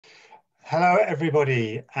Hello,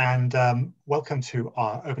 everybody, and welcome to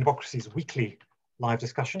our Open Democracy's weekly live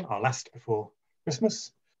discussion, our last before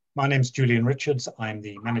Christmas. My name's Julian Richards. I'm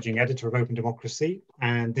the managing editor of Open Democracy,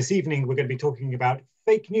 and this evening we're going to be talking about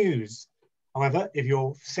fake news. However, if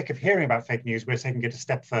you're sick of hearing about fake news, we're taking it a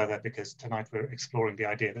step further because tonight we're exploring the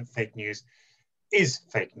idea that fake news is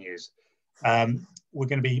fake news. We're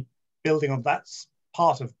going to be building on that's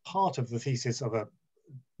part of the thesis of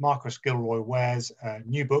Marcus Gilroy-Ware's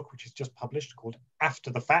new book, which is just published, called After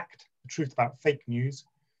the Fact, The Truth About Fake News.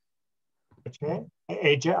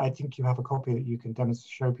 Ece, I think you have a copy that you can demonstrate,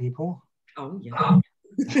 show people. Oh, yeah.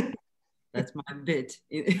 That's my bit.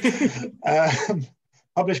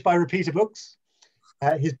 Published by Repeater Books.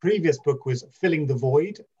 His previous book was Filling the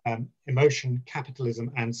Void, Emotion, Capitalism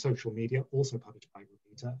and Social Media, also published by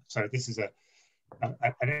Repeater. So this is an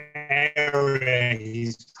area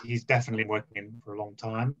he's definitely working in for a long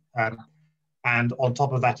time. And on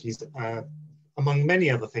top of that, he's, among many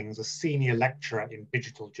other things, a senior lecturer in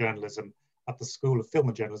digital journalism at the School of Film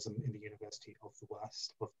and Journalism in the University of the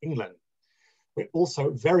West of England. We're also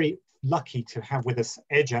very lucky to have with us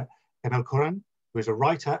Ece Temelkuran, who is a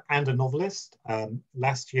writer and a novelist.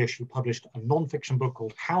 Last year, she published a non-fiction book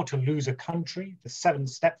called How to Lose a Country, The 7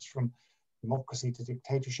 Steps from Democracy to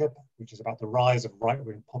Dictatorship, which is about the rise of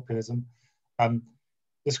right-wing populism,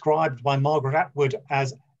 described by Margaret Atwood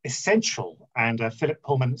as essential. And Philip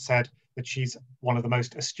Pullman said that she's one of the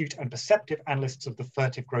most astute and perceptive analysts of the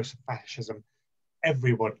furtive growth of fascism.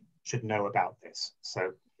 Everyone should know about this.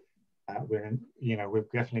 So we're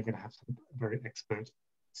definitely going to have some very expert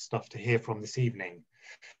stuff to hear from this evening.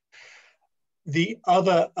 The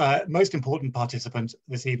other most important participant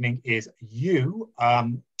this evening is you.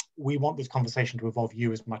 We want this conversation to involve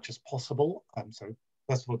you as much as possible. So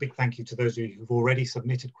first of all, a big thank you to those of you who've already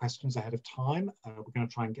submitted questions ahead of time. We're going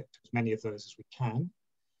to try and get to as many of those as we can.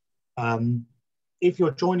 If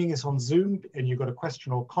you're joining us on Zoom and you've got a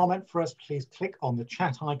question or comment for us, please click on the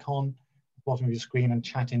chat icon at the bottom of your screen and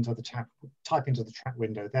type into the chat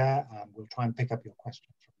window there. We'll try and pick up your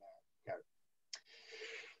questions from there.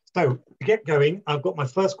 So to get going, I've got my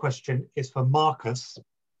first question is for Marcus.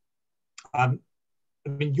 I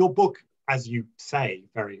mean, your book, as you say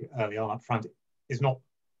very early on up front, is not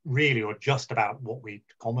really or just about what we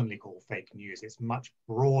commonly call fake news. It's much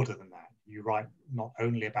broader than that. You write not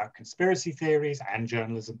only about conspiracy theories and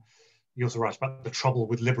journalism, you also write about the trouble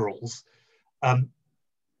with liberals.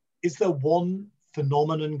 Is there one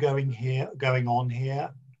phenomenon going on here?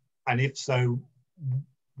 And if so,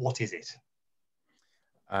 what is it?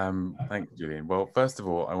 Thank you, Julian. Well, first of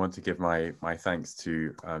all, I want to give my thanks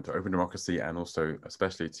to Open Democracy and also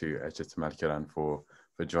especially to Ece Temelkuran for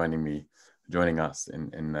joining us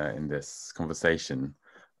in this conversation.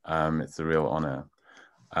 It's a real honor.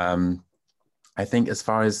 I think as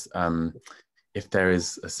far as if there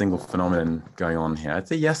is a single phenomenon going on here, I'd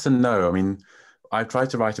say yes and no. I mean, I've tried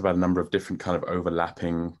to write about a number of different kind of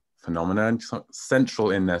overlapping phenomena, and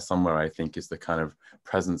central in there somewhere, I think, is the kind of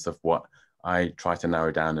presence of what I try to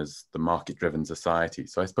narrow down as the market-driven society.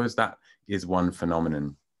 So I suppose that is one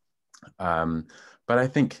phenomenon. But I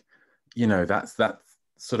think, you know, that's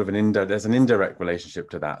sort of there's an indirect relationship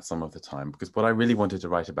to that some of the time, because what I really wanted to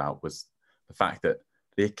write about was the fact that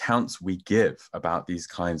the accounts we give about these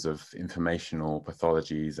kinds of informational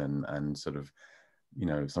pathologies and sort of, you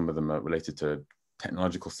know, some of them are related to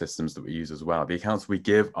technological systems that we use as well. The accounts we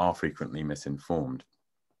give are frequently misinformed.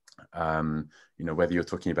 You know, whether you're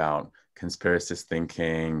talking about conspiracist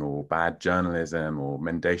thinking or bad journalism or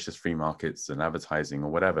mendacious free markets and advertising or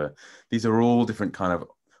whatever, these are all different kind of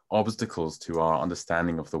obstacles to our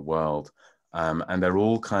understanding of the world. And they're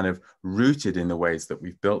all kind of rooted in the ways that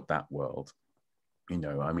we've built that world. You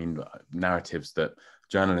know, I mean, narratives that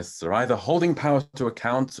journalists are either holding power to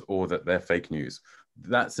account or that they're fake news.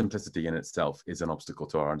 That simplicity in itself is an obstacle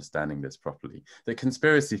to our understanding this properly. That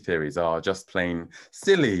conspiracy theories are just plain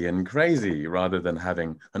silly and crazy rather than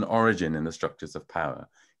having an origin in the structures of power.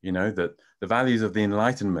 You know, that the values of the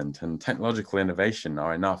Enlightenment and technological innovation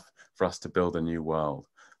are enough for us to build a new world,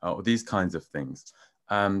 or these kinds of things.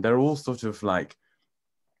 They're all sort of like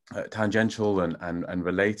tangential and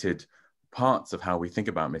related parts of how we think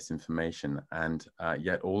about misinformation, and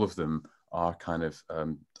yet all of them are kind of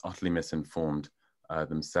utterly misinformed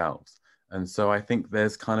themselves. And so I think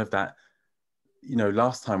there's kind of that, you know,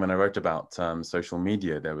 last time when I wrote about social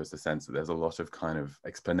media, there was the sense that there's a lot of kind of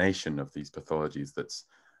explanation of these pathologies that's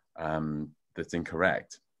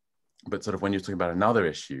incorrect. But sort of when you're talking about another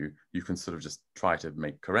issue, you can sort of just try to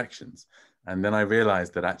make corrections. And then I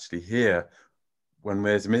realized that actually here, when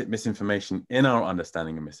there's misinformation in our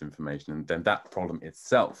understanding of misinformation, then that problem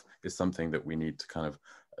itself is something that we need to kind of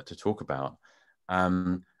to talk about.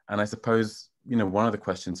 And I suppose, you know, one of the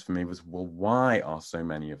questions for me was, well, why are so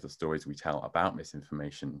many of the stories we tell about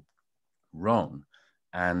misinformation wrong?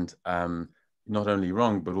 And not only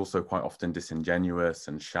wrong, but also quite often disingenuous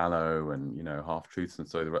and shallow and, you know, half-truths and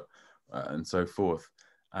so forth.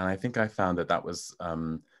 And I think I found that that was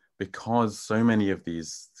because so many of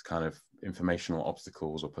these kind of informational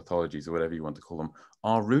obstacles or pathologies or whatever you want to call them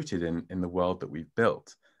are rooted in the world that we've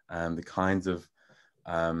built and the kinds of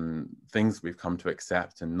things we've come to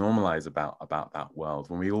accept and normalize about that world,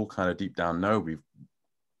 when we all kind of deep down know we're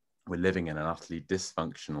living in an utterly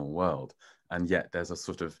dysfunctional world. And yet there's a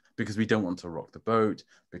sort of, because we don't want to rock the boat,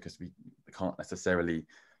 because we can't necessarily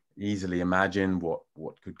easily imagine what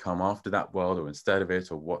could come after that world or instead of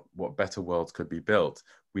it, or what better worlds could be built,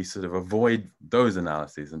 we sort of avoid those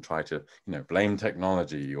analyses and try to, you know, blame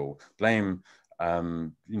technology or blame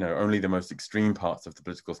you know, only the most extreme parts of the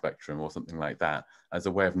political spectrum or something like that, as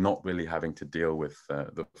a way of not really having to deal with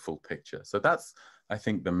the full picture. So that's, I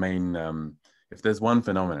think, the main, if there's one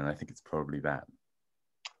phenomenon, I think it's probably that.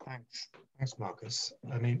 Thanks, Marcus.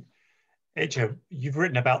 I mean, Ece, you've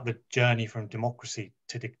written about the journey from democracy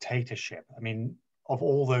to dictatorship. I mean, of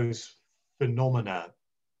all those phenomena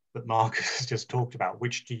that Marcus has just talked about,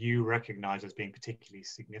 which do you recognize as being particularly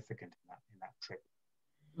significant in that trip?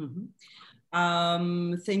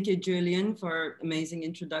 Mm-hmm. Thank you, Julian, for amazing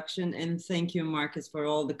introduction, and thank you, Marcus, for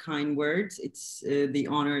all the kind words. It's the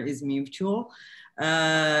honor is mutual,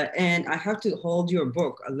 and I have to hold your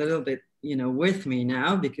book a little bit, you know, with me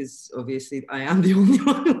now, because obviously I am the only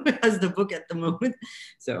one who has the book at the moment,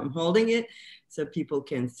 so I'm holding it so people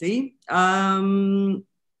can see.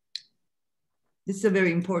 This is a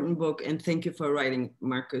very important book, and thank you for writing,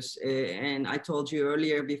 Marcus. And I told you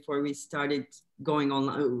earlier, before we started going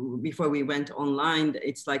on, before we went online,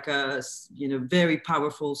 it's like a, you know, very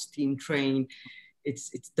powerful steam train. It's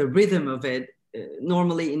the rhythm of it.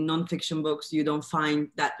 Normally in nonfiction books, you don't find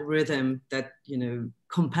that rhythm that, you know,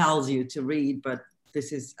 compels you to read, but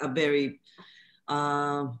this is a very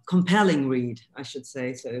compelling read, I should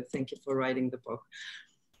say. So thank you for writing the book.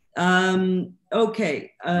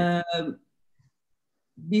 Okay.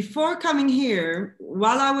 Before coming here,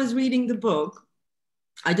 while I was reading the book,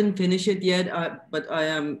 I didn't finish it yet, but I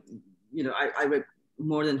am, you know, I read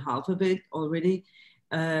more than half of it already.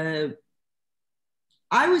 I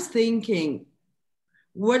was thinking,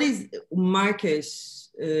 what is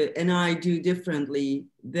Marcus and I do differently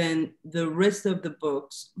than the rest of the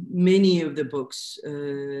books, many of the books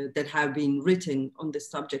that have been written on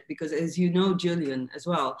this subject? Because as you know, Julian, as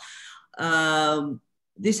well,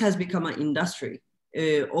 this has become an industry.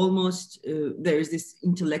 Almost there's this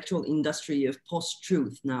intellectual industry of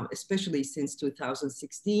post-truth now, especially since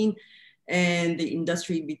 2016, and the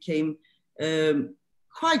industry became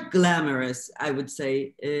quite glamorous, I would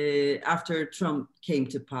say, after Trump came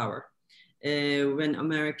to power, when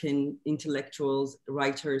American intellectuals,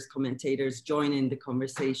 writers, commentators join in the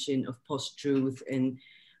conversation of post-truth and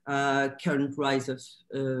current rise of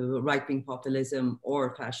right-wing populism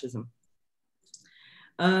or fascism.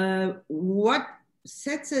 What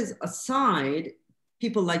sets us aside,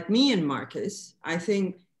 people like me and Marcus, I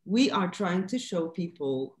think we are trying to show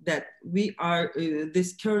people that we are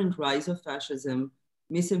this current rise of fascism,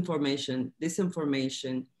 misinformation,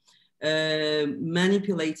 disinformation,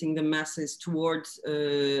 manipulating the masses towards,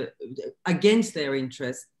 against their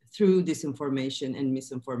interests through disinformation and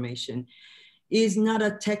misinformation, is not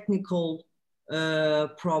a technical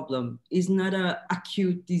problem, is not an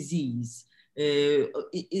acute disease.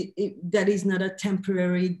 That is not a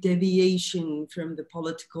temporary deviation from the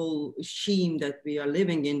political scheme that we are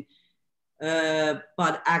living in,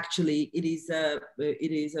 but actually it is a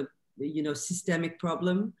you know, systemic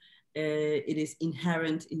problem. It is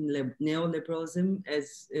inherent in neoliberalism,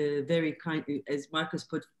 as as Marcus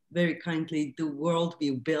put very kindly, the world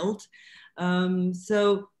we built.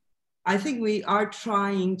 So I think we are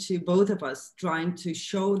trying to, both of us, trying to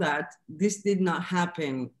show that this did not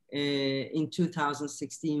happen in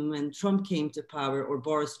 2016 when Trump came to power, or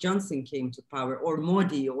Boris Johnson came to power, or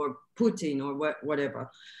Modi, or Putin, or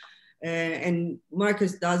whatever. And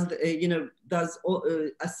Marcus does, you know, does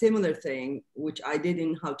a similar thing, which I did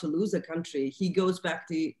in How to Lose a Country. He goes back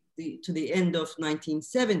to the end of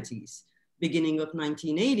 1970s, beginning of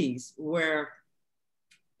 1980s, where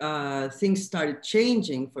things started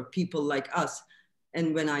changing for people like us.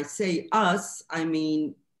 And when I say us, I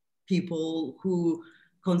mean people who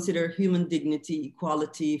consider human dignity,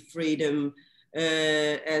 equality, freedom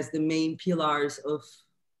as the main pillars of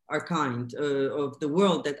our kind, of the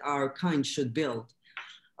world that our kind should build.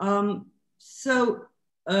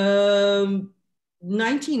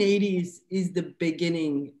 1980s is the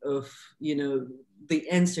beginning of, you know, the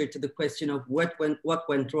answer to the question of what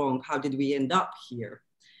went wrong, how did we end up here?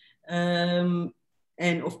 And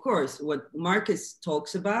of course, what Marcus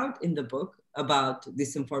talks about in the book about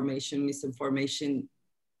disinformation, misinformation,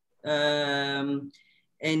 and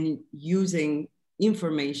using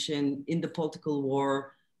information in the political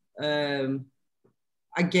war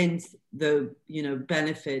against the, you know,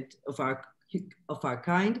 benefit of our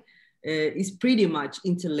kind, is pretty much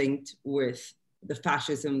interlinked with the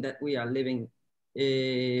fascism that we are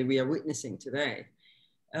witnessing today.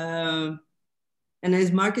 And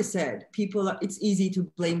as Marcus said, it's easy to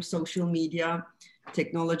blame social media,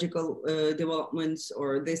 technological developments,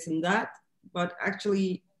 or this and that, but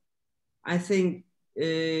actually, I think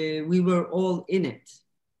we were all in it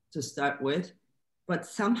to start with, but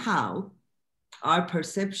somehow our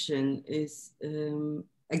perception is,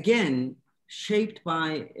 again, shaped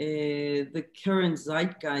by the current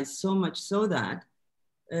zeitgeist, so much so that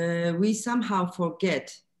we somehow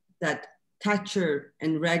forget that Thatcher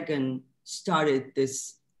and Reagan started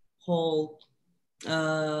this whole, you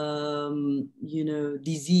know,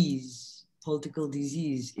 political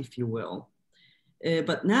disease, if you will.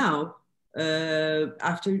 But now,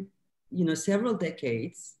 after, you know, several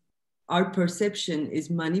decades, our perception is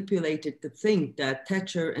manipulated to think that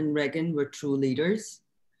Thatcher and Reagan were true leaders,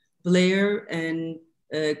 Blair and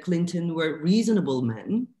Clinton were reasonable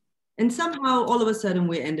men, and somehow all of a sudden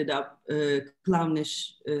we ended up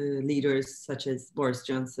clownish leaders such as Boris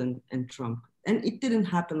Johnson and Trump. And it didn't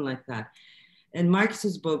happen like that. And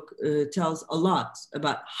Marcus's book tells a lot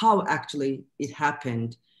about how actually it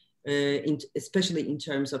happened, especially in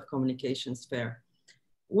terms of communication sphere.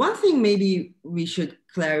 One thing maybe we should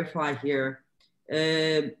clarify here,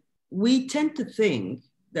 we tend to think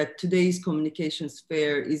that today's communication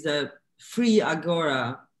sphere is a free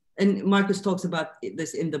agora, and Marcus talks about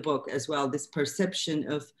this in the book as well, this perception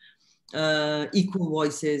of equal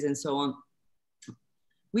voices and so on.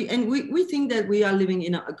 We think that we are living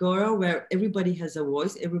in an agora where everybody has a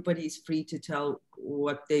voice, everybody is free to tell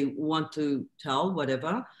what they want to tell,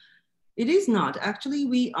 whatever. It is not. Actually,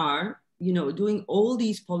 we are, you know, doing all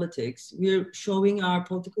these politics. We're showing our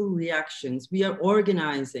political reactions. We are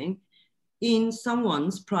organizing in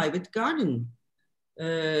someone's private garden.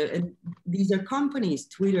 And these are companies,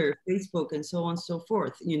 Twitter, Facebook, and so on and so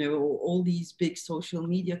forth, you know, all these big social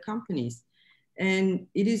media companies. And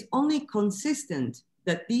it is only consistent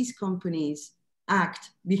that these companies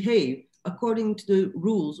behave according to the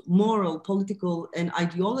rules, moral, political, and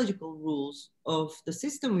ideological rules of the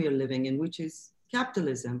system we are living in, which is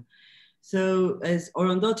capitalism. So as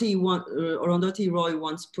Arundhati Roy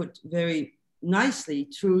once put very nicely,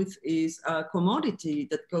 truth is a commodity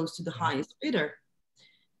that goes to the highest bidder.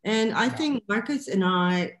 And I think Marcus and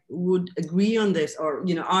I would agree on this, or,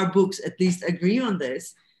 you know, our books at least agree on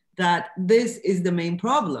this, that this is the main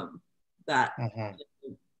problem, that,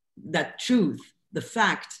 that truth, the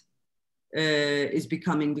fact, is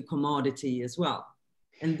becoming the commodity as well.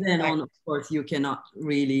 And then on, of course, you cannot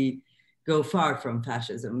really go far from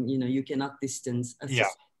fascism. You know, you cannot distance a system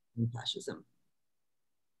from fascism.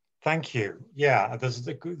 Thank you. Yeah, there's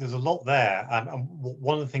a lot there. And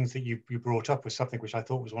one of the things that you brought up was something which I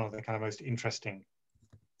thought was one of the kind of most interesting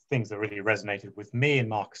things that really resonated with me in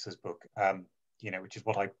Marcus's book, you know, which is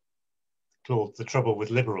what I called the trouble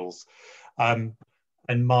with liberals. And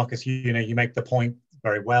Marcus, you know, you make the point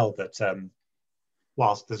very well that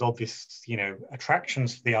whilst there's obvious, you know,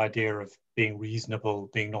 attractions to the idea of being reasonable,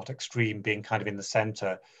 being not extreme, being kind of in the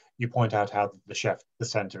center, you point out how the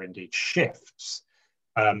center indeed shifts.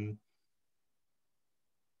 I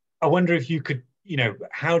wonder if you could, you know,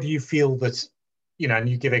 how do you feel that, you know, and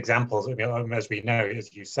you give examples, I mean, as we know,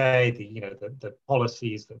 as you say, the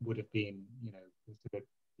policies that would have been, you know, considered,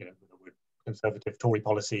 you know, conservative Tory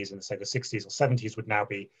policies in, say, the 60s or 70s would now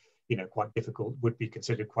be, you know, quite difficult, would be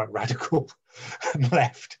considered quite radical and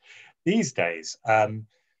left these days.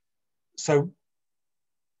 So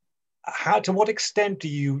to what extent do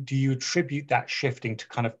you attribute that shifting to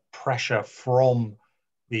kind of pressure from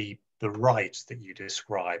the right that you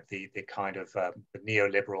describe, the kind of the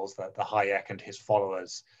neoliberals, the Hayek and his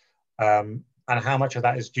followers, and how much of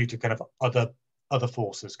that is due to kind of other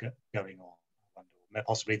forces going on,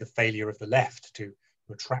 possibly the failure of the left to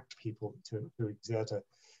attract people, to exert a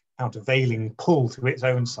countervailing pull to its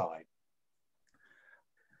own side?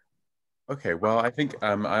 Okay, well, I think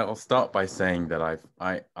I'll start by saying that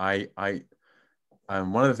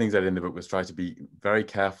one of the things I did in the book was try to be very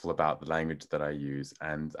careful about the language that I use.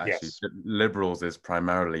 And actually, Yes. liberals is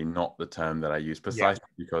primarily not the term that I use, precisely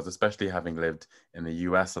because, especially having lived in the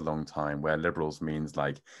US a long time, where liberals means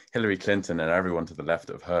like Hillary Clinton and everyone to the left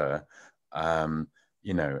of her,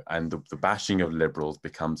 you know, and the bashing of liberals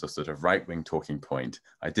becomes a sort of right-wing talking point.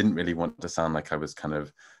 I didn't really want to sound like I was kind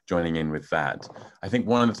of joining in with that. I think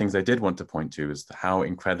one of the things I did want to point to is how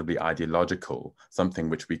incredibly ideological something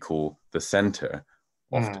which we call the center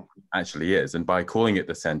often actually is. And by calling it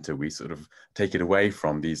the center, we sort of take it away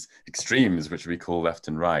from these extremes, which we call left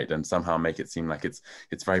and right, and somehow make it seem like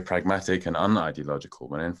it's very pragmatic and unideological,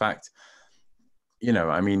 when in fact, you know,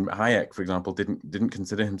 I mean, Hayek, for example, didn't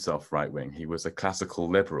consider himself right-wing. He was a classical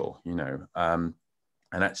liberal, you know. And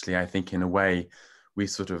actually, I think in a way, we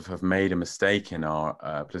sort of have made a mistake in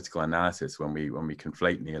our political analysis when we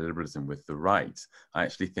conflate neoliberalism with the right. I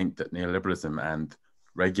actually think that neoliberalism and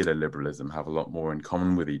regular liberalism have a lot more in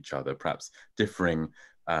common with each other, perhaps differing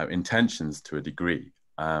intentions to a degree,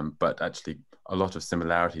 but actually a lot of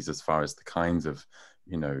similarities as far as the kinds of,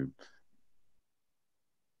 you know,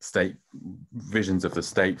 state visions of the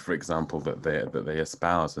state, for example, that they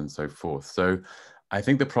espouse and so forth. So I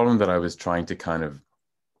think the problem that I was trying to kind of,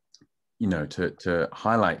 you know, to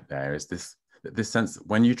highlight there is this sense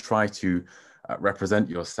when you try to represent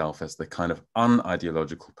yourself as the kind of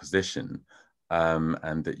unideological position,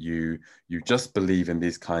 and that you just believe in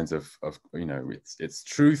these kinds of you know, it's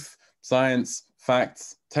truth, science,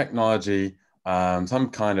 facts, technology, some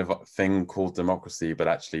kind of thing called democracy, but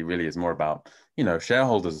actually really is more about, you know,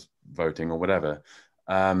 shareholders voting or whatever.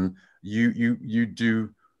 You do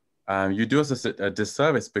us a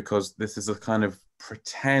disservice, because this is a kind of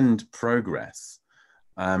pretend progress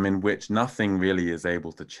in which nothing really is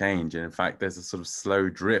able to change. And in fact, there's a sort of slow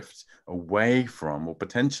drift away from, or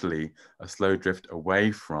potentially a slow drift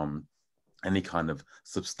away from, any kind of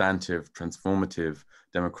substantive, transformative,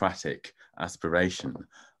 democratic aspiration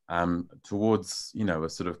towards, you know, a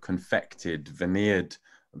sort of confected, veneered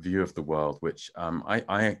view of the world, which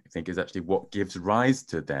I think is actually what gives rise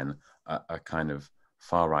to then a kind of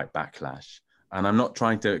far right backlash. And I'm not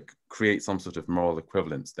trying to create some sort of moral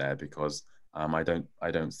equivalence there, because I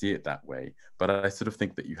don't see it that way. But I sort of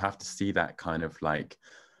think that you have to see that kind of like,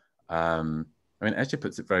 I mean, Ece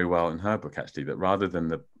puts it very well in her book, actually, that rather than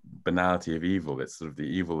the banality of evil, it's sort of the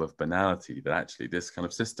evil of banality, that actually this kind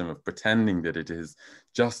of system of pretending that it is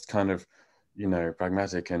just kind of, you know,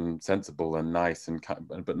 pragmatic and sensible and nice and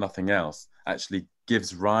but nothing else, actually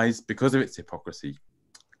gives rise, because of its hypocrisy,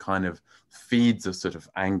 kind of feeds a sort of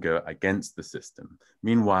anger against the system.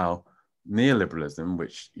 Meanwhile, neoliberalism,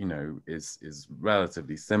 which, you know, is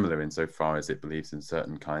relatively similar insofar as it believes in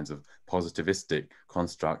certain kinds of positivistic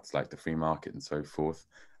constructs like the free market and so forth,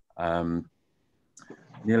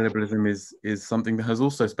 neoliberalism is something that has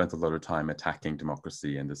also spent a lot of time attacking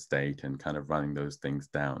democracy and the state and kind of running those things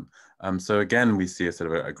down. So again, we see a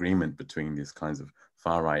sort of agreement between these kinds of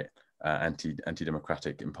far right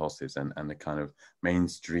anti-democratic impulses and the kind of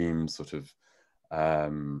mainstream sort of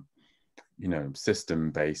you know,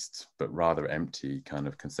 system-based but rather empty kind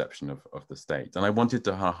of conception of the state. And I wanted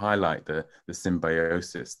to highlight the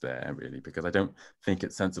symbiosis there, really, because I don't think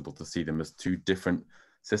it's sensible to see them as two different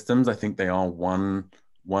systems. I think they are one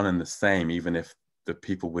and the same, even if the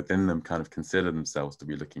people within them kind of consider themselves to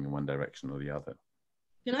be looking in one direction or the other.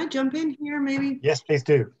 Can I jump in here, maybe? Yes, please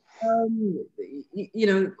do. You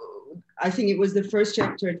know, I think it was the first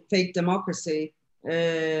chapter, Fake Democracy.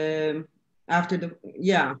 After the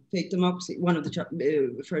Fake Democracy, one of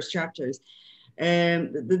the first chapters.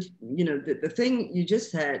 You know, the thing you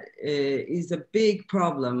just said is a big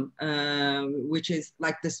problem, which is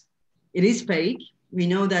like this. It is fake. We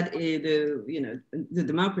know that the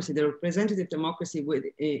democracy, the representative democracy,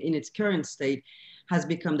 in its current state, has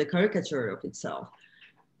become the caricature of itself.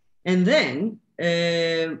 And then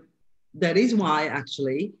that is why,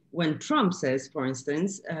 actually, when Trump says, for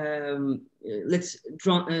instance, let's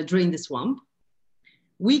drain the swamp,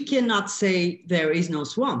 we cannot say there is no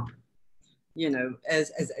swamp, you know,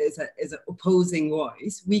 as an opposing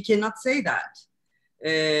voice. We cannot say that.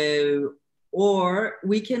 Or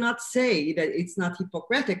we cannot say that it's not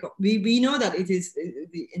hypocritical. We know that it is,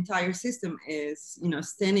 the entire system is, you know,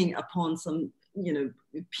 standing upon some, you know,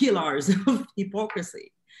 pillars of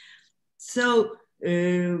hypocrisy. So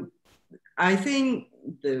I think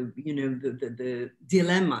the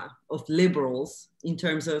dilemma of liberals in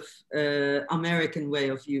terms of American way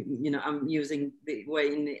of I'm using the way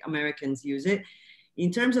the Americans use it.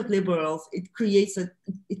 In terms of liberals, it creates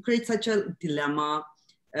such a dilemma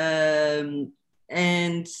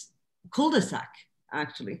and cul-de-sac,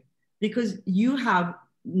 actually, because you have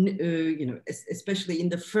especially in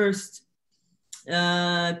the first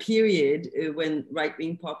period when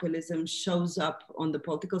right-wing populism shows up on the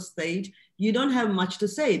political stage, you don't have much to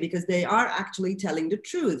say because they are actually telling the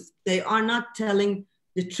truth. They are not telling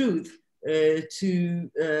the truth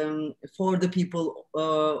for the people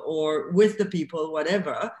or with the people,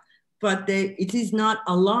 whatever, but it is not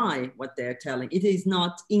a lie what they're telling. It is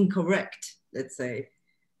not incorrect, let's say.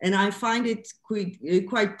 And I find it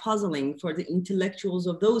quite puzzling for the intellectuals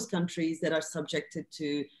of those countries that are subjected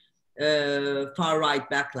to far-right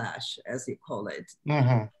backlash, as you call it.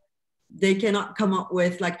 Mm-hmm. They cannot come up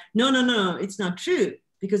with like, no, it's not true,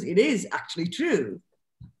 because it is actually true.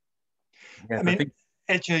 Yes, I mean,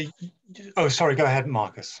 Ece, oh, sorry, go ahead,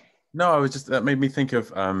 Marcus. No, I was just, that made me think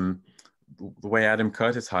of the way Adam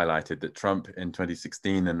Curtis highlighted that Trump in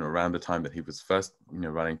 2016 and around the time that he was first,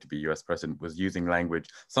 running to be US president, was using language.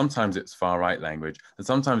 Sometimes it's far right language, and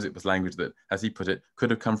sometimes it was language that, as he put it, could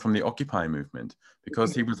have come from the Occupy movement,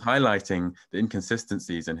 because he was highlighting the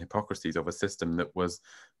inconsistencies and hypocrisies of a system that was,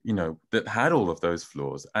 that had all of those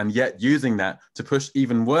flaws, and yet using that to push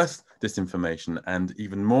even worse disinformation and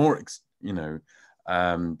even more,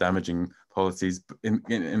 damaging policies in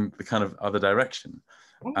the kind of other direction.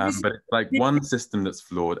 But it's like one system that's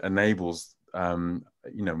flawed enables,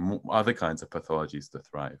 other kinds of pathologies to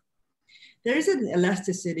thrive. There is an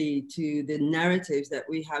elasticity to the narratives that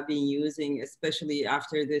we have been using, especially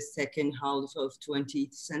after the second half of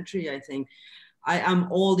 20th century, I think. I am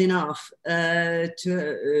old enough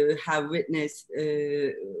to have witnessed,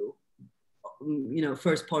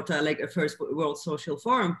 first Porto Alegre, first World Social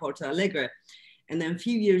Forum, Porto Alegre. And then a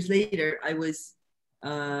few years later, I was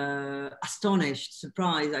astonished,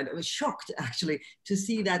 surprised, I was shocked actually to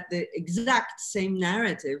see that the exact same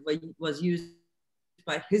narrative was used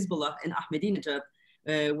by Hezbollah and Ahmadinejad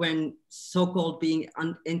when so-called being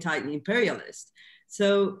anti-imperialist.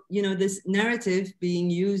 So, this narrative being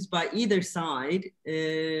used by either side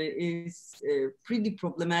is pretty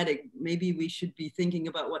problematic. Maybe we should be thinking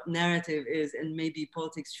about what narrative is, and maybe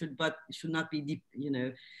politics should not be,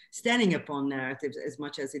 standing upon narratives as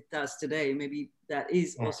much as it does today. Maybe that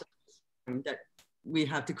is also that we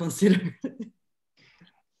have to consider.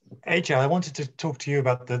 Ece, I wanted to talk to you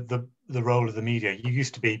about the role of the media. You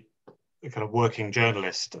used to be a kind of working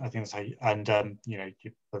journalist, I think that's how you, and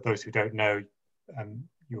for those who don't know,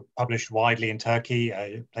 you're published widely in Turkey,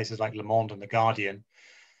 places like Le Monde and The Guardian.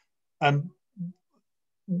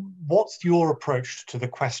 What's your approach to the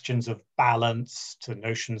questions of balance, to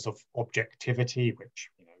notions of objectivity, which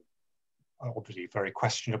are obviously very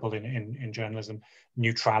questionable in journalism,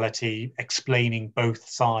 neutrality, explaining both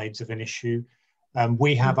sides of an issue?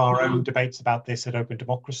 We have our own debates about this at Open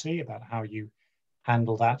Democracy, about how you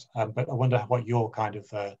handle that. But I wonder what your kind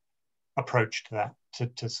of approach to that,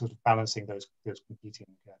 to sort of balancing those competing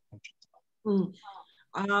tensions.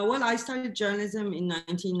 Well, I started journalism in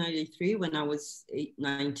 1993 when I was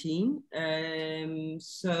 19. And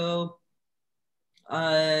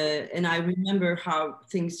I remember how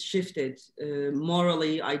things shifted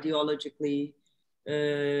morally, ideologically,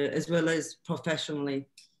 as well as professionally.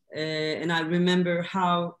 And I remember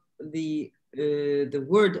how the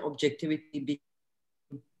word objectivity became,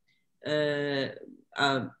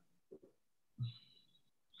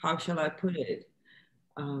 how shall I put it?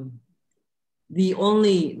 The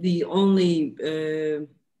only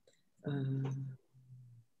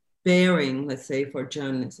bearing, let's say, for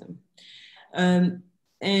journalism. And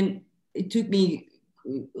it took me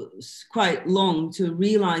quite long to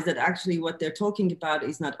realize that actually what they're talking about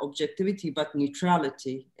is not objectivity, but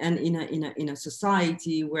neutrality. And in a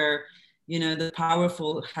society where, the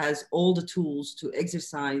powerful has all the tools to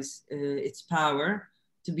exercise its power,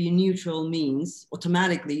 to be neutral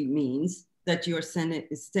automatically means that you're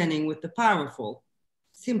standing with the powerful.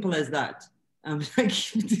 Simple as that.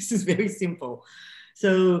 This is very simple.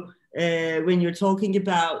 So when you're talking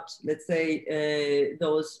about, let's say,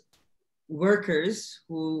 those workers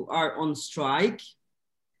who are on strike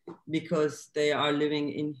because they are living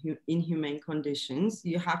in inhumane conditions,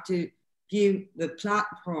 you have to give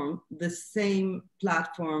the same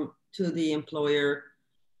platform to the employer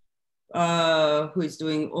who is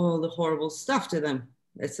doing all the horrible stuff to them,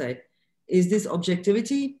 let's say. Is this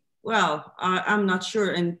objectivity? Well, I'm not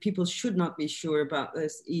sure, and people should not be sure about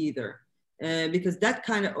this either. Because that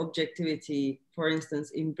kind of objectivity, for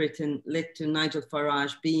instance, in Britain, led to Nigel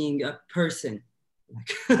Farage being a person,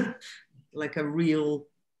 like a real,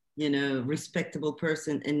 respectable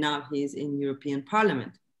person, and now he's in European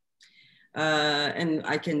Parliament. And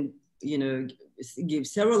I can, give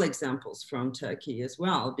several examples from Turkey as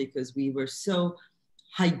well, because we were so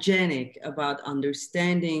hygienic about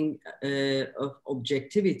understanding of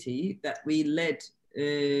objectivity that we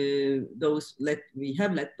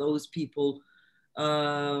have let those people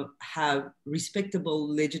have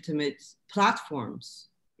respectable, legitimate platforms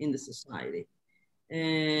in the society.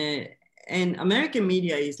 And American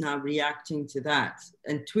media is now reacting to that,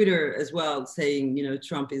 and Twitter as well, saying, you know,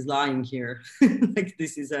 Trump is lying here, like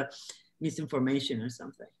this is a misinformation or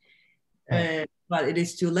something. But it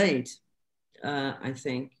is too late, I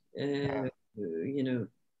think. You know,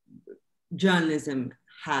 journalism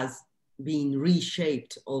has been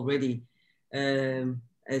reshaped already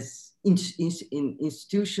as on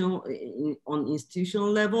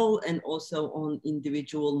institutional level, and also on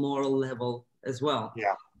individual moral level as well.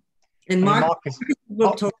 Yeah. And Marcus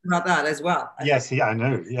will talk about that as well. Yes, yeah, I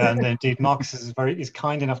know. Yeah, and indeed, Marcus is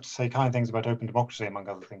kind enough to say kind things about open democracy, among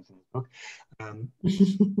other things in his book.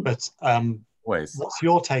 But what's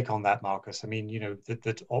your take on that, Marcus? I mean, you know,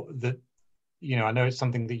 that you know, I know it's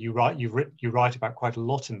something that you write about quite a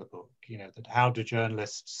lot in the book. You know, that how do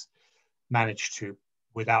journalists manage to,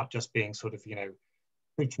 without just being sort of, you know,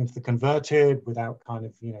 preaching to the converted, without kind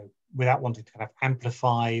of, you know, without wanting to kind of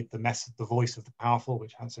amplify the voice of the powerful,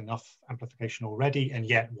 which has enough amplification already, and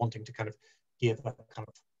yet wanting to kind of give a kind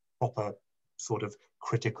of proper sort of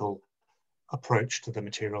critical approach to the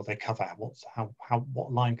material they cover.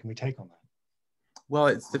 What line can we take on that? Well,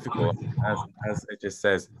 it's difficult, as it just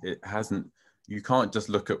says. You can't just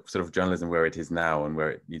look at sort of journalism where it is now and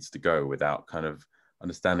where it needs to go without kind of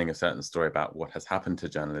understanding a certain story about what has happened to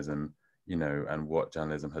journalism, you know, and what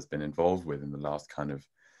journalism has been involved with in the last kind of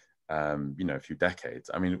you know, a few decades.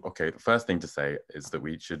 I mean, okay, the first thing to say is that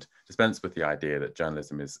we should dispense with the idea that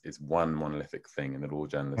journalism is one monolithic thing and that all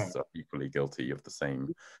journalists are equally guilty of the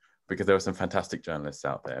same, because there are some fantastic journalists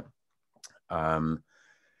out there. I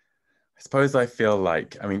suppose I feel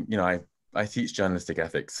like, I mean, you know, I teach journalistic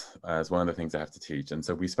ethics as one of the things I have to teach. And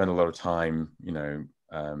so we spend a lot of time, you know,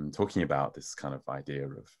 talking about this kind of idea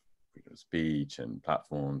of freedom of speech and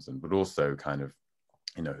platforms, but also kind of,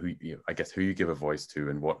 you know, I guess who you give a voice to,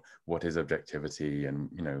 and what is objectivity, and,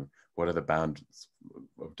 you know, what are the boundaries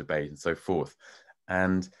of debate and so forth.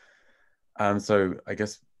 And so I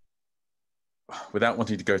guess, without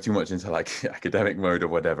wanting to go too much into like academic mode or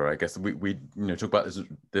whatever, I guess we you know, talk about this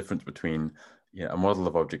difference between, you know, a model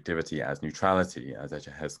of objectivity as neutrality, as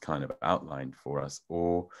Ece has kind of outlined for us,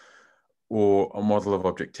 or a model of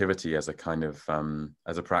objectivity as a kind of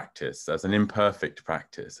as a practice, as an imperfect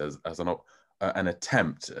practice, as an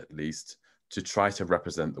attempt, at least, to try to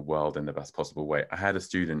represent the world in the best possible way. I had a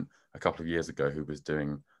student a couple of years ago who was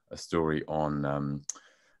doing a story on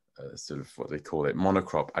sort of what they call it,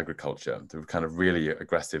 monocrop agriculture, the kind of really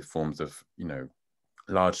aggressive forms of, you know,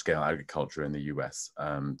 large-scale agriculture in the US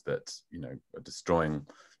that, you know, are destroying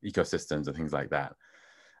ecosystems and things like that.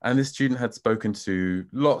 And this student had spoken to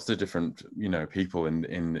lots of different, you know, people in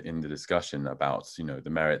the discussion about, you know, the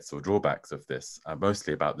merits or drawbacks of this,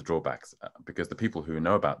 mostly about the drawbacks, because the people who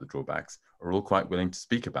know about the drawbacks are all quite willing to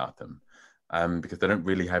speak about them, because they don't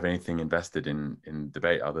really have anything invested in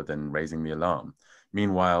debate other than raising the alarm.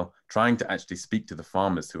 Meanwhile, trying to actually speak to the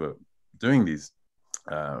farmers who are doing these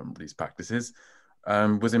practices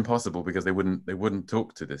was impossible, because they wouldn't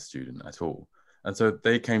talk to this student at all. And so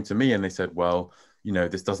they came to me and they said, well, you know,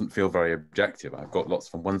 this doesn't feel very objective. I've got lots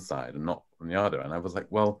from one side and not from the other. And I was like,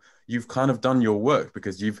 well, you've kind of done your work,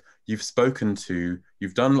 because you've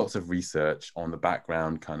done lots of research on the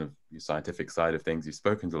background, kind of your scientific side of things. You've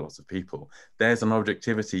spoken to lots of people. There's an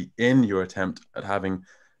objectivity in your attempt at having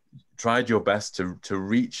tried your best to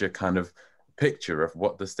reach a kind of picture of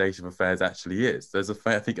what the state of affairs actually is. There's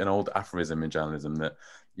I think an old aphorism in journalism that,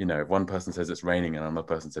 you know, if one person says it's raining and another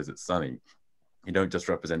person says it's sunny, you don't just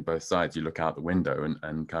represent both sides, you look out the window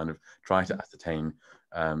and kind of try to ascertain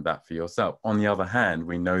that for yourself. On the other hand,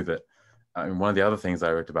 we know that, one of the other things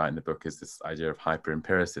I wrote about in the book is this idea of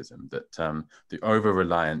hyper-empiricism, that the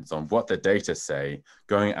over-reliance on what the data say,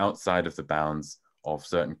 going outside of the bounds of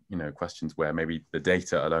certain, you know, questions where maybe the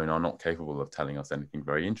data alone are not capable of telling us anything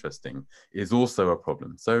very interesting, is also a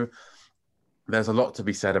problem. So there's a lot to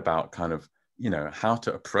be said about kind of, you know, how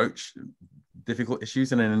to approach difficult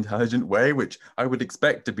issues in an intelligent way, which I would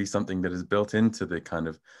expect to be something that is built into the kind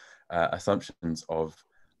of assumptions of,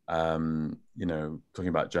 you know, talking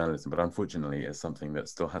about journalism, but unfortunately is something that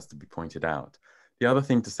still has to be pointed out. The other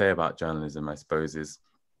thing to say about journalism, I suppose, is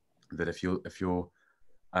that if you're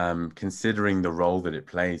considering the role that it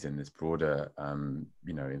plays in this broader,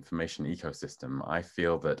 you know, information ecosystem, I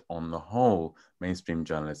feel that on the whole, mainstream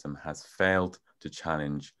journalism has failed to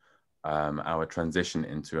challenge our transition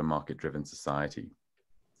into a market-driven society.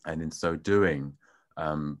 And in so doing,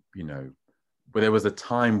 you know, there was a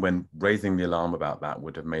time when raising the alarm about that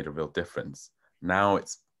would have made a real difference. Now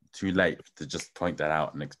it's too late to just point that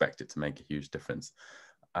out and expect it to make a huge difference.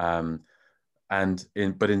 But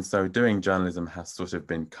in so doing, journalism has sort of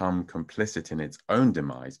become complicit in its own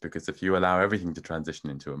demise, because if you allow everything to transition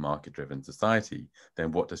into a market-driven society,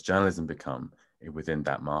 then what does journalism become within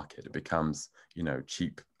that market? It becomes, you know,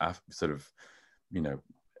 cheap, sort of, you know,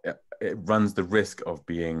 it runs the risk of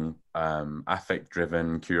being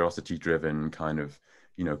affect-driven, curiosity-driven kind of,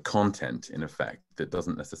 you know, content, in effect, that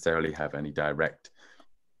doesn't necessarily have any direct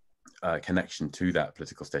connection to that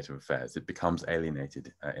political state of affairs. It becomes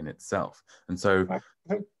alienated in itself. And so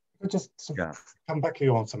I just sort of come back to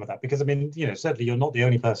you on some of that, because I mean, you know, certainly you're not the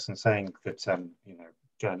only person saying that you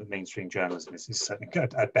know, mainstream journalism is certainly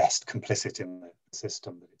at best complicit in the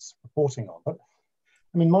system that it's reporting on. But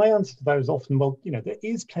I mean, my answer to that is often, well, you know, there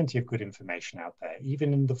is plenty of good information out there,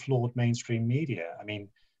 even in the flawed mainstream media. I mean,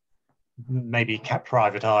 maybe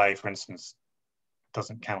Private Eye, for instance,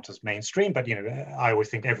 doesn't count as mainstream, but, you know, I always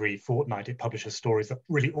think every fortnight it publishes stories that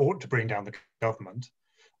really ought to bring down the government.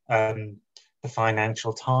 The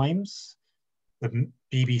Financial Times, the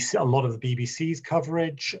BBC, a lot of the BBC's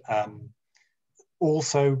coverage.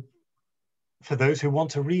 Also, for those who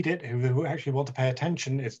want to read it, who actually want to pay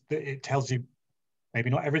attention, it tells you maybe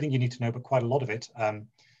not everything you need to know, but quite a lot of it. And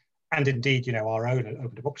indeed, you know, our own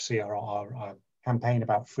Open Democracy, our campaign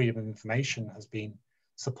about freedom of information has been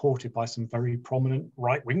supported by some very prominent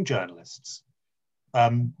right-wing journalists,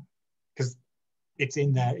 because it's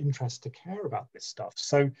in their interest to care about this stuff.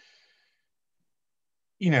 So,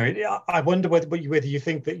 you know, I wonder whether you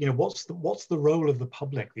think that, you know, what's the role of the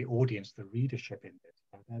public, the audience, the readership in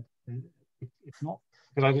this? It's not,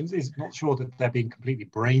 because I'm not sure that they're being completely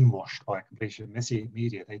brainwashed by completion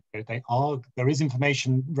media. There is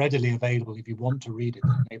information readily available if you want to read it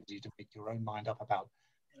that enables you to make your own mind up about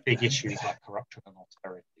big issues like corruption and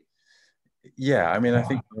austerity. Yeah, I mean, I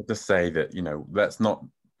think I'll just say that, you know, let's not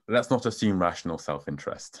assume rational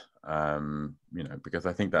self-interest, you know, because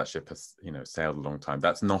I think that ship has, you know, sailed a long time.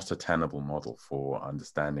 That's not a tenable model for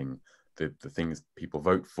understanding the things people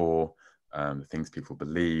vote for, the things people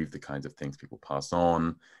believe, the kinds of things people pass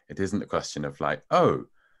on. It isn't a question of like, oh,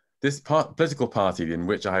 this political party in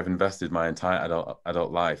which I've invested my entire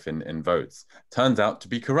adult life in votes turns out to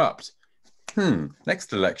be corrupt.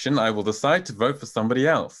 Next election, I will decide to vote for somebody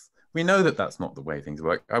else. We know that that's not the way things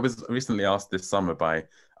work. I was recently asked this summer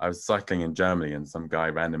I was cycling in Germany, and some guy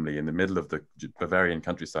randomly in the middle of the Bavarian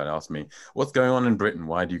countryside asked me, what's going on in Britain?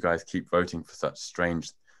 Why do you guys keep voting for such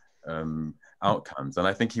strange outcomes? And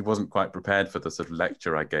I think he wasn't quite prepared for the sort of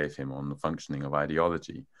lecture I gave him on the functioning of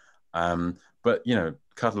ideology. But, you know,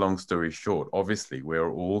 cut a long story short, obviously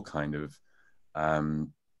we're all kind of,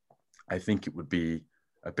 I think it would be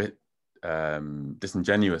a bit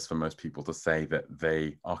disingenuous for most people to say that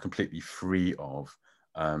they are completely free of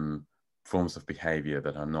forms of behavior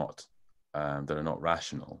that are not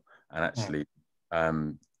rational. And actually,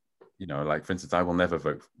 you know, like for instance, I will never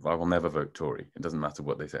vote Tory. It doesn't matter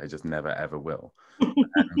what they say; I just never ever will.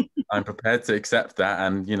 And I'm prepared to accept that.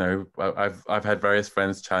 And you know, I've had various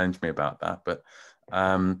friends challenge me about that, but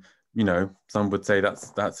you know, some would say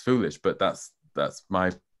that's foolish, but that's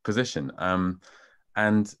my position.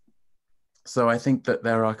 And so I think that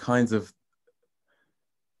there are kinds of,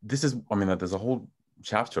 I mean, there's a whole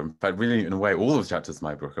chapter, in fact, really, in a way, all of the chapters of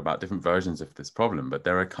my book are about different versions of this problem, but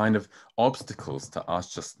there are kind of obstacles to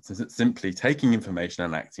us just simply taking information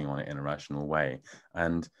and acting on it in a rational way.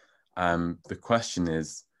 And the question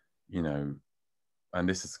is, you know, and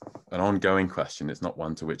this is an ongoing question, it's not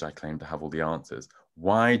one to which I claim to have all the answers.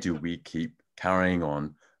 Why do we keep carrying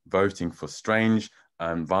on voting for strange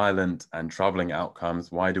and violent and troubling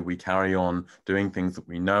outcomes? Why do we carry on doing things that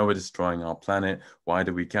we know are destroying our planet? Why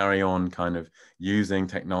do we carry on kind of using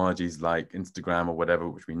technologies like Instagram or whatever,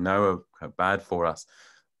 which we know are bad for us?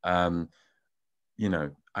 You know,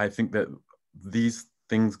 I think that these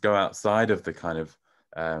things go outside of the kind of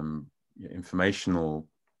informational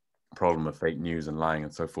problem of fake news and lying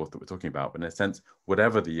and so forth that we're talking about. But in a sense,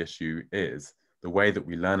 whatever the issue is, the way that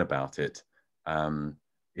we learn about it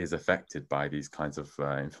is affected by these kinds of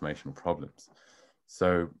informational problems.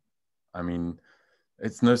 So, I mean,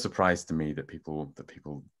 it's no surprise to me that people,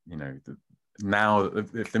 you know, now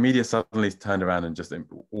if the media suddenly turned around and just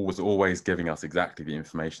was always giving us exactly the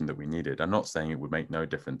information that we needed, I'm not saying it would make no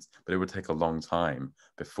difference, but it would take a long time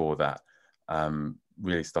before that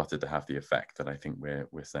really started to have the effect that I think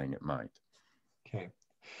we're saying it might. Okay,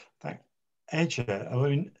 thanks. Ece, I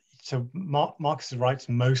mean, so Marx writes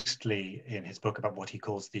mostly in his book about what he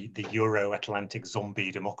calls the Euro-Atlantic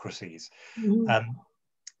zombie democracies.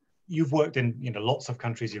 you've worked in lots of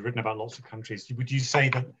countries, you've written about lots of countries. Would you say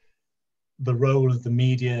that the role of the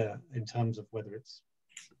media in terms of whether it's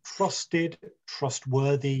trusted,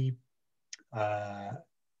 trustworthy,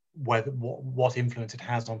 what influence it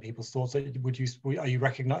has on people's thoughts, are you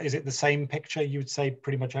recognize, is it the same picture you would say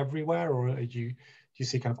pretty much everywhere, or do you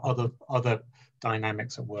see kind of other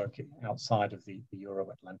dynamics at work outside of the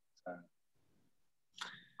Euro-Atlantic zone?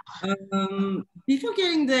 Before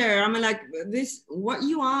getting there, I mean, like this, what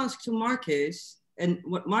you asked to Marcus and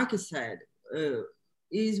what Marcus said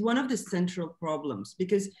is one of the central problems,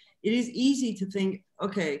 because it is easy to think,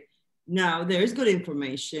 okay, now there's good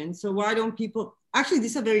information, so why don't people, actually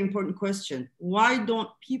this is a very important question, why don't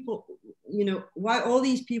people, why all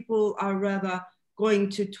these people are rather going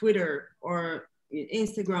to Twitter or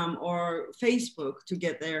Instagram or Facebook to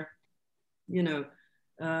get their,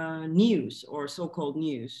 news or so-called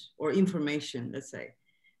news or information, let's say.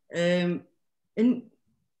 And,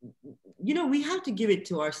 we have to give it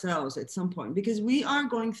to ourselves at some point, because we are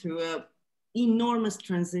going through an enormous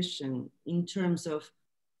transition in terms of,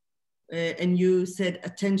 and you said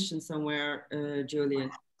attention somewhere,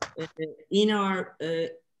 Julian, in our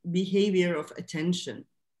behavior of attention.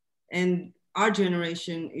 And our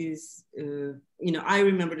generation is, I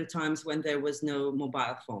remember the times when there was no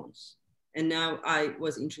mobile phones. And now I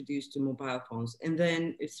was introduced to mobile phones, and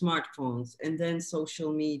then smartphones, and then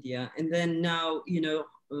social media, and then now,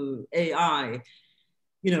 AI,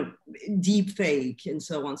 deep fake, and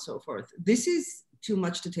so on and so forth. This is too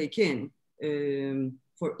much to take in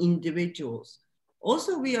for individuals.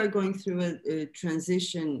 Also, we are going through a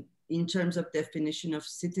transition in terms of definition of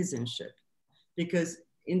citizenship, because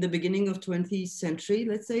in the beginning of 20th century,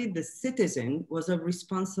 let's say, the citizen was a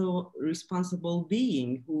responsible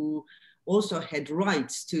being who also had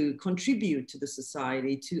rights to contribute to the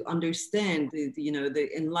society, to understand the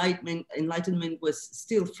enlightenment was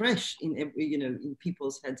still fresh in in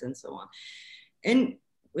people's heads and so on. And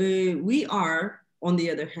we are, on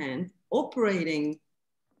the other hand, operating,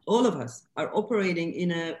 all of us are operating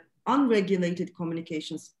in an unregulated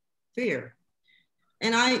communication sphere.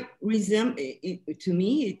 And to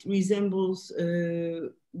me, it resembles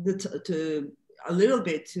a little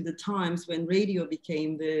bit to the times when radio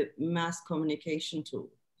became the mass communication tool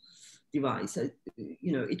device.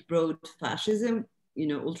 It brought fascism,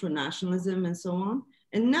 ultranationalism, and so on.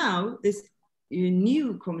 And now this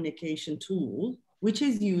new communication tool, which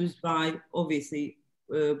is used by, obviously,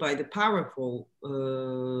 by the powerful,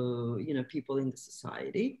 people in the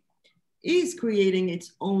society, is creating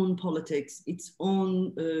its own politics, its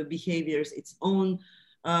own behaviors, its own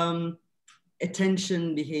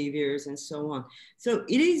attention behaviors, and so on. So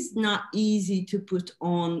it is not easy to put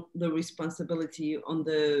on the responsibility on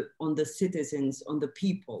the citizens, on the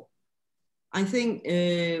people. I think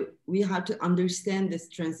we have to understand this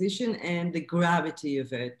transition and the gravity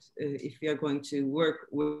of it if we are going to work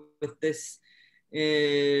with this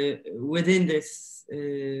within this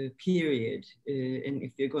period, and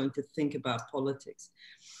if you're going to think about politics.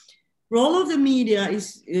 Role of the media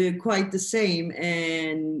is quite the same.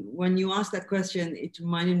 And when you asked that question, it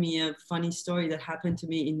reminded me of a funny story that happened to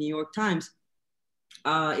me in New York Times.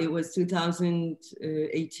 It was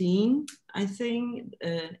 2018, I think.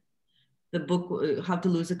 The book, How to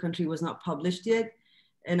Lose a Country, was not published yet.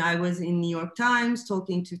 And I was in New York Times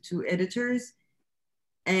talking to two editors.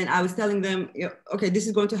 And I was telling them, okay, this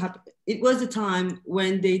is going to happen. It was a time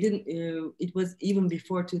when they didn't, it was even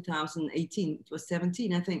before 2018, it was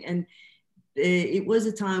 17, I think. And it was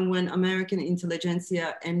a time when American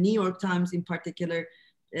intelligentsia and New York Times in particular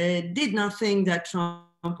did not think that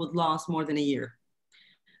Trump would last more than a year.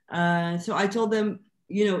 So I told them,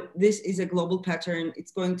 this is a global pattern.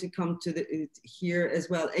 It's going to come to here as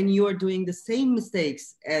well. And you are doing the same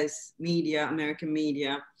mistakes as media, American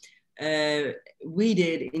media, we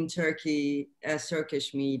did in Turkey as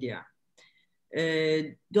Turkish media.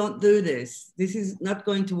 Don't do this. This is not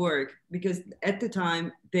going to work, because at the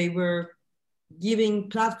time they were giving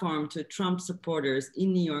platform to Trump supporters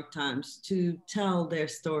in New York Times to tell their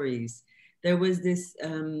stories. There was this,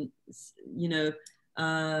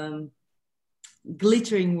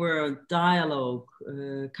 glittering word, dialogue,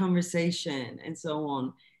 conversation, and so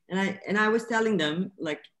on. And I was telling them,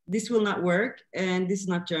 like, this will not work, and this is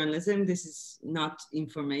not journalism, this is not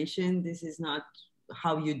information, this is not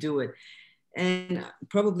how you do it. And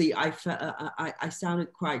probably I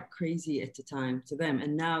sounded quite crazy at the time to them,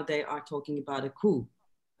 and now they are talking about a coup,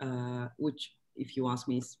 which, if you ask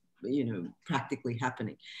me, is practically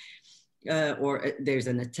happening, or there's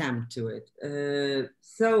an attempt to it.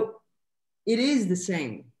 So it is the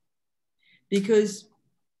same, because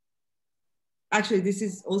actually this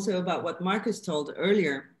is also about what Marcus told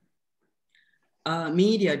earlier.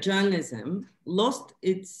 media, journalism, lost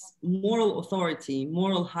its moral authority,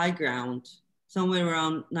 moral high ground somewhere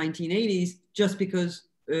around 1980s, just because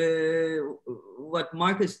what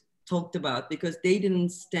Marcus talked about, because they didn't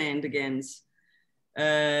stand against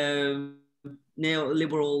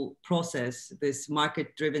neoliberal process, this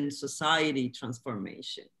market-driven society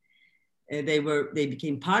transformation. They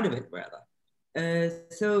became part of it rather.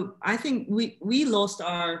 So I think we lost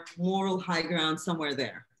our moral high ground somewhere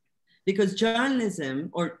there, because journalism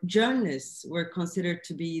or journalists were considered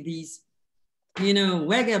to be these, you know,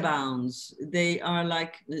 vagabonds. They are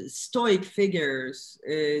like stoic figures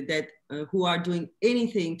that who are doing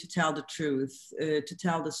anything to tell the truth, to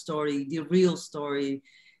tell the story, the real story.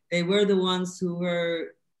 They were the ones who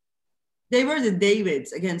were, they were the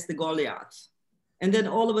Davids against the Goliaths. And then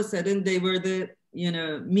all of a sudden they were the, you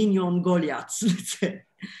know, minion Goliaths, let's say.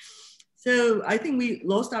 So I think we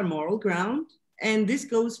lost our moral ground. And this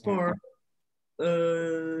goes for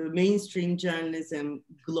mainstream journalism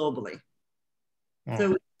globally.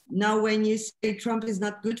 So now when you say Trump is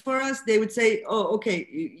not good for us, they would say, oh, okay,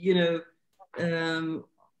 you know,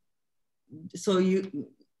 so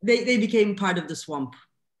they became part of the swamp.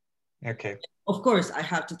 Okay. Of course, I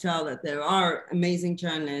have to tell that there are amazing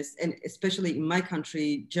journalists, and especially in my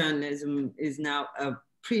country, journalism is now a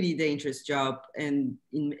pretty dangerous job. And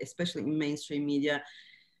especially in mainstream media,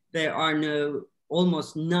 there are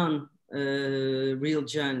almost none real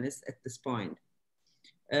journalists at this point.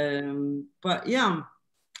 But yeah,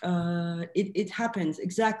 it happens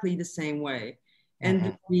exactly the same way. And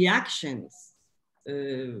the reactions,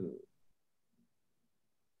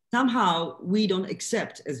 somehow we don't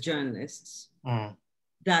accept as journalists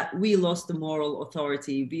that we lost the moral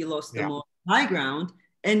authority, we lost the moral high ground,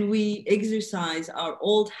 and we exercise our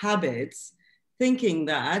old habits thinking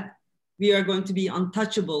that we are going to be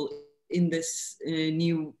untouchable in this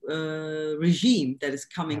new regime that is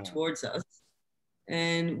coming towards us.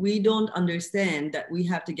 And we don't understand that we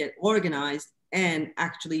have to get organized and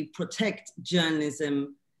actually protect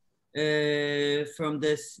journalism from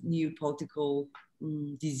this new political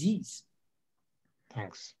disease.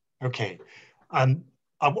 Thanks. Okay. I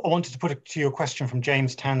wanted to put to you a question from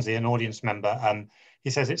James Tansey, an audience member. He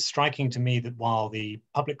says, it's striking to me that while the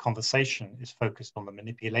public conversation is focused on the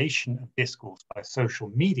manipulation of discourse by social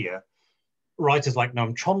media, writers like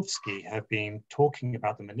Noam Chomsky have been talking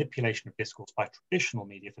about the manipulation of discourse by traditional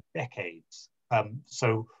media for decades.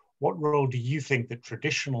 So what role do you think that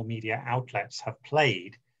traditional media outlets have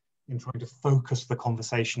played in trying to focus the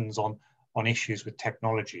conversations on issues with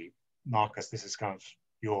technology? Marcus, this is kind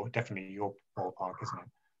of definitely your ballpark, isn't it?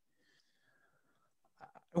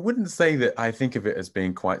 I wouldn't say that I think of it as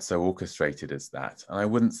being quite so orchestrated as that. And I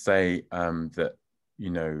wouldn't say that, you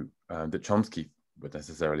know, that Chomsky would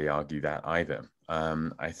necessarily argue that either.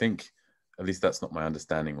 I think, at least that's not my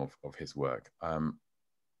understanding of his work.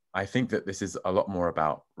 I think that this is a lot more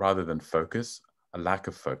about, rather than focus, a lack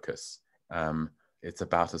of focus. It's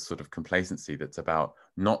about a sort of complacency that's about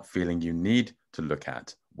not feeling you need to look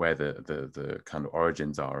at where the kind of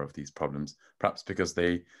origins are of these problems, perhaps because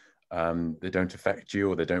they don't affect you,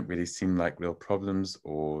 or they don't really seem like real problems,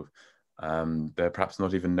 or they're perhaps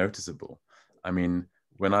not even noticeable. I mean,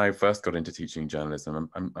 when I first got into teaching journalism,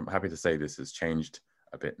 I'm happy to say this has changed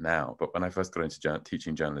a bit now, but when I first got into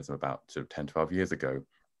teaching journalism about sort of 10, 12 years ago,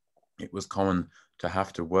 it was common to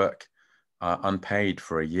have to work unpaid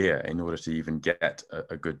for a year in order to even get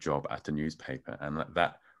a good job at a newspaper. And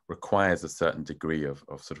that requires a certain degree of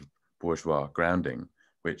sort of bourgeois grounding,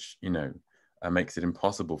 which, you know, makes it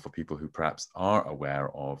impossible for people who perhaps are aware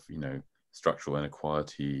of, you know, structural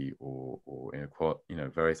inequality or inequality, you know,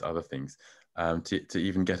 various other things, to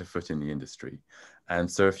even get a foot in the industry. And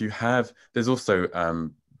so if you have, there's also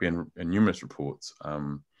been numerous reports,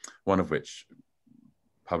 one of which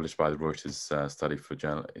published by the Reuters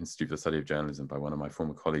Institute for the Study of Journalism by one of my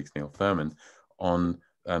former colleagues, Neil Thurman, on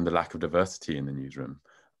the lack of diversity in the newsroom.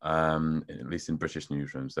 At least in British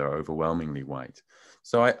newsrooms, they're overwhelmingly white.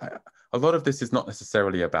 So a lot of this is not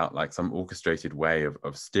necessarily about like some orchestrated way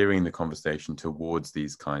of steering the conversation towards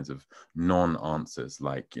these kinds of non-answers,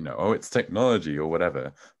 like, you know, oh, it's technology or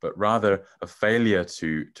whatever, but rather a failure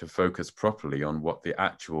to focus properly on what the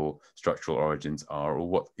actual structural origins are, or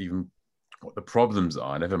what the problems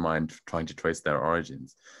are, never mind trying to trace their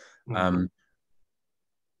origins.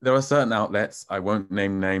 There are certain outlets, I won't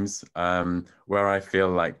name names, where I feel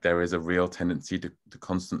like there is a real tendency to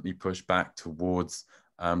constantly push back towards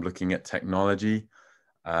looking at technology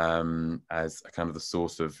as a kind of the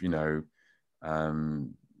source of, you know,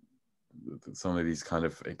 some of these kind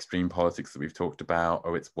of extreme politics that we've talked about.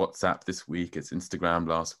 Oh, it's WhatsApp this week, it's Instagram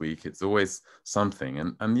last week. It's always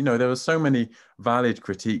something. And you know, there were so many valid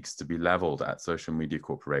critiques to be leveled at social media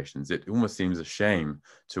corporations. It almost seems a shame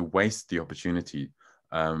to waste the opportunity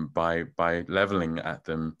by leveling at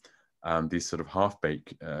them these sort of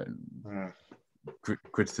half-baked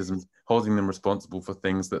criticisms, holding them responsible for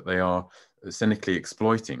things that they are cynically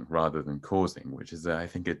exploiting rather than causing, which is, I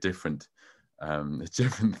think, a different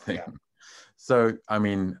thing. Yeah. So, I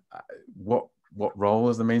mean, what role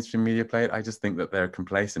has the mainstream media played? I just think that they're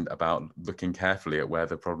complacent about looking carefully at where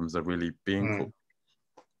the problems are really being caused.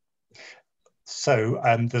 So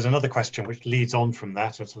there's another question which leads on from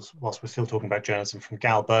that, whilst we're still talking about journalism, from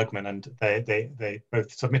Gal Bergman, and they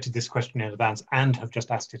both submitted this question in advance and have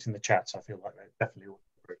just asked it in the chat, so I feel like they're definitely all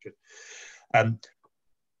very good.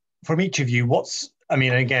 From each of you, I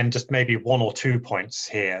mean, again, just maybe one or 2 points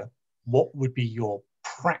here. What would be your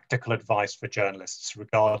practical advice for journalists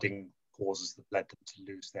regarding causes that led them to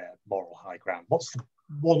lose their moral high ground? What's the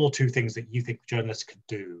 1 or 2 things that you think journalists could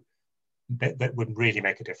do that would really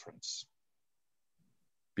make a difference?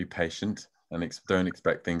 Be patient and don't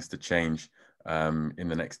expect things to change in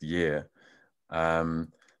the next year.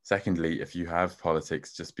 Secondly, if you have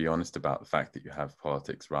politics, just be honest about the fact that you have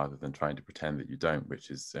politics rather than trying to pretend that you don't, which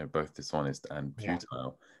is both dishonest and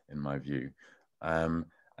futile, in my view. And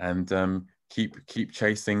keep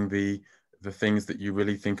chasing the things that you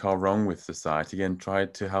really think are wrong with society, and try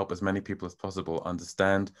to help as many people as possible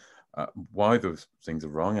understand why those things are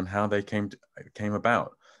wrong and how they came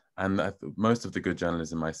about. And most of the good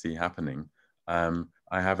journalism I see happening, I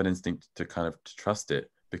have an instinct to kind of trust it,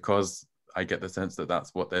 because I get the sense that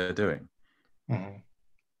that's what they're doing. Mm-hmm.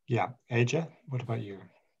 Yeah. Ece, what about you?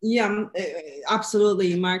 Yeah,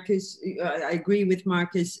 absolutely, Marcus. I agree with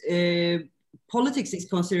Marcus. Politics is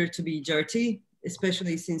considered to be dirty,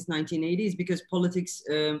 especially since 1980s, because politics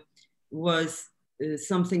was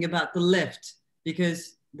something about the left,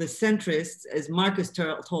 because the centrists, as Marcus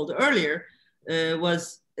told earlier,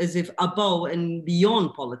 was as if above and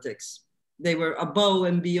beyond politics. They were above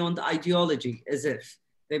and beyond ideology, as if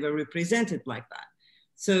they were represented like that.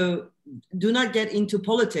 So do not get into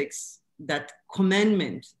politics. That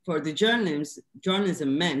commandment for the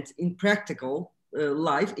journalism meant in practical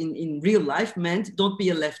life, in real life, meant don't be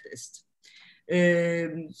a leftist.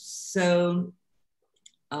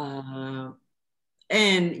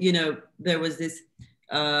 And you know, there was this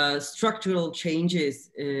structural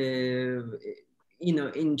changes, you know,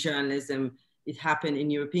 in journalism. It happened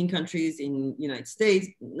in European countries, in United States,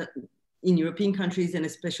 in European countries, and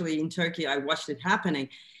especially in Turkey. I watched it happening.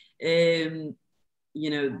 You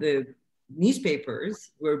know, the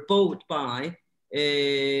newspapers were bought by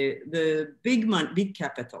the big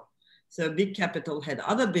capital. So big capital had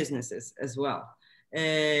other businesses as well.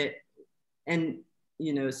 And,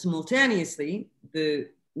 you know, simultaneously, the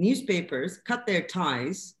newspapers cut their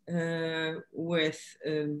ties with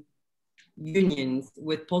unions,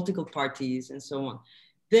 with political parties, and so on.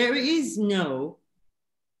 There is no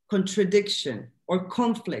contradiction or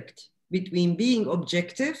conflict between being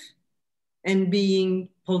objective and being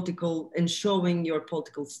political and showing your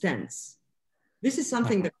political stance. This is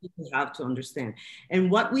something that people have to understand. And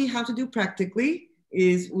what we have to do practically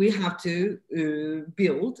is we have to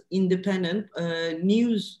build independent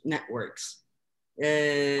news networks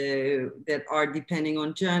that are depending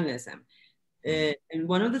on journalism. And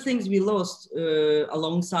one of the things we lost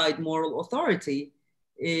alongside moral authority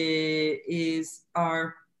is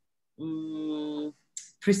our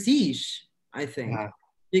prestige, I think.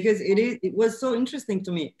 Because it was so interesting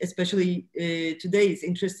to me, especially today. It's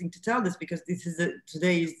interesting to tell this because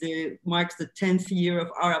today marks the 10th year of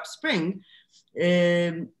Arab Spring.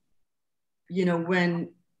 You know,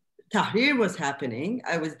 when Tahrir was happening,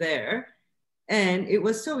 I was there, and it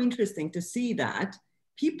was so interesting to see that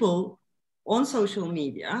people on social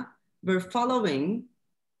media were following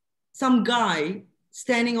some guy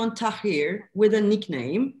standing on Tahrir with a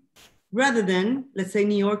nickname, rather than, let's say,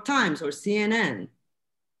 New York Times or CNN.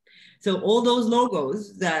 So all those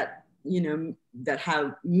logos that, you know, that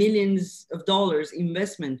have millions of dollars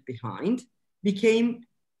investment behind became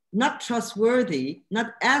not trustworthy,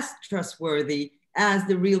 not as trustworthy as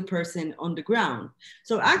the real person on the ground.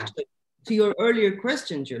 So actually, to your earlier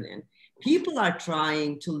question, Julian, people are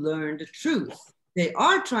trying to learn the truth. They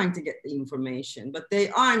are trying to get the information, but they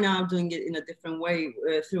are now doing it in a different way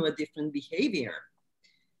through a different behavior.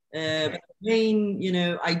 But the main, you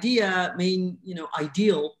know,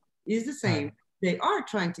 ideal is the same. They are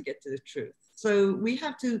trying to get to the truth. So we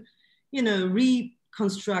have to, you know,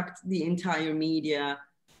 reconstruct the entire media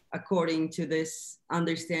according to this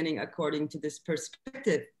understanding, according to this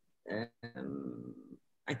perspective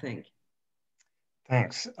I think.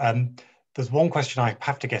 Thanks. There's one question I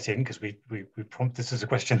have to get in because we prompt. This is a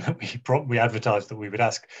question that we advertised that we would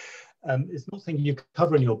ask. It's not something you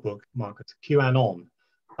cover in your book, Marcus. QAnon,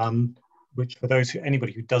 which for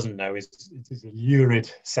anybody who doesn't know is a lurid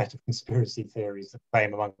set of conspiracy theories that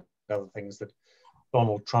claim, among other things, that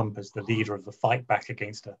Donald Trump is the leader of the fight back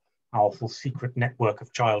against a powerful secret network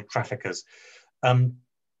of child traffickers. I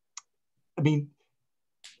mean,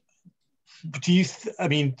 do you?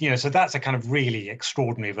 So that's a kind of really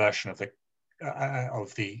extraordinary version of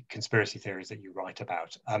the conspiracy theories that you write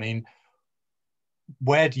about. I mean,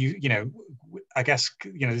 where do you? I guess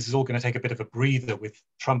this is all going to take a bit of a breather with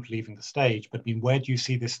Trump leaving the stage. But I mean, where do you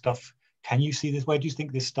see this stuff? Can you see this? Where do you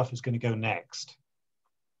think this stuff is going to go next?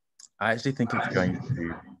 I actually think it's going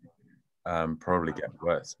to probably get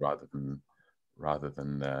worse rather than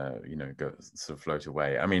go sort of float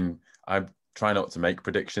away. I mean, I try not to make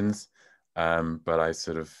predictions. But I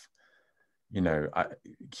sort of,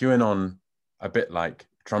 QAnon, a bit like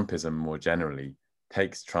Trumpism more generally,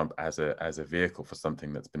 takes Trump as a vehicle for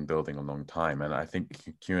something that's been building a long time. And I think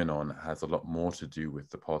QAnon has a lot more to do with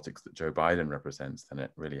the politics that Joe Biden represents than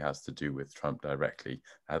it really has to do with Trump directly.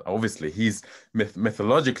 Obviously, he's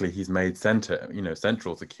mythologically, he's made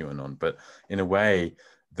central to QAnon, but in a way,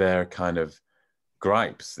 they're kind of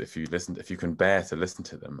gripes, if you can bear to listen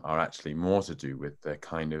to them, are actually more to do with the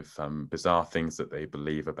kind of bizarre things that they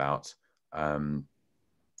believe about, about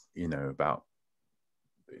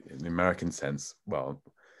in the American sense, well,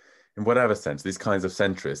 in whatever sense, these kinds of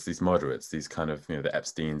centrists, these moderates, these kind of, the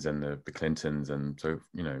Epsteins and the Clintons, and so,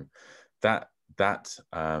 that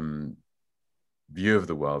view of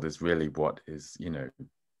the world is really what is,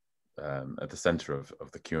 at the center of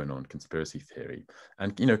the QAnon conspiracy theory.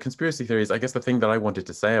 And, conspiracy theories, I guess the thing that I wanted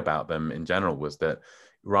to say about them in general was that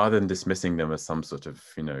rather than dismissing them as some sort of,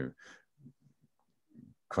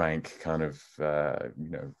 crank kind of,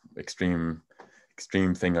 extreme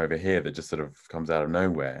thing over here that just sort of comes out of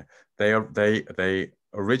nowhere, they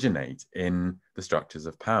originate in the structures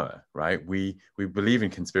of power, right? We believe in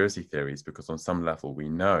conspiracy theories because on some level we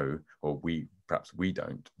know, or perhaps we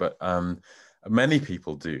don't, but many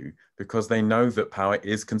people do, because they know that power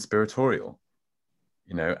is conspiratorial,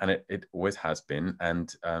 and it always has been.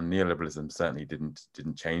 And neoliberalism certainly didn't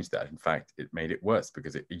change that. In fact, it made it worse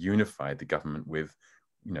because it unified the government with,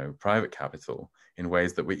 private capital in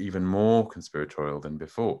ways that were even more conspiratorial than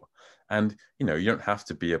before. And, you don't have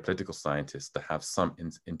to be a political scientist to have some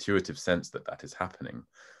intuitive sense that is happening.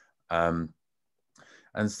 And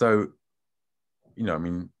so,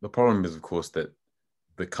 the problem is, of course, that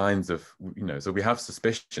the kinds of, so we have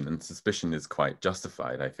suspicion, and suspicion is quite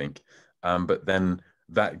justified, I think. But then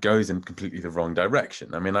that goes in completely the wrong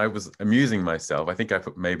direction. I mean, I was amusing myself. I think I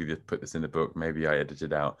put this in the book, maybe I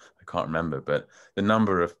edited out, I can't remember, but the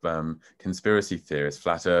number of conspiracy theorists,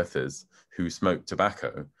 flat earthers, who smoke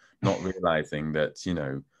tobacco, not realizing that,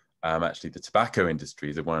 actually the tobacco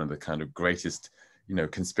industries are one of the kind of greatest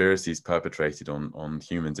conspiracies perpetrated on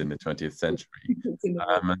humans in the 20th century.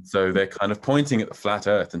 And so they're kind of pointing at the flat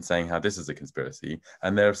earth and saying how this is a conspiracy,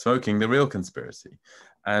 and they're smoking the real conspiracy.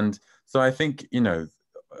 And so I think,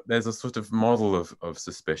 there's a sort of model of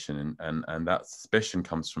suspicion, and that suspicion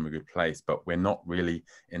comes from a good place, but we're not really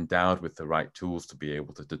endowed with the right tools to be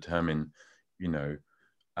able to determine,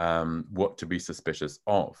 what to be suspicious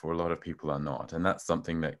of, or a lot of people are not. And that's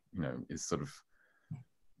something that, is sort of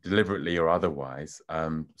deliberately or otherwise,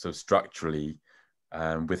 so structurally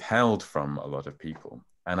withheld from a lot of people.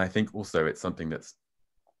 And I think also it's something it's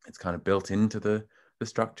kind of built into the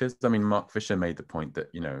structures. I mean, Mark Fisher made the point that,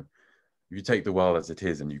 if you take the world as it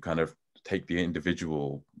is and you kind of take the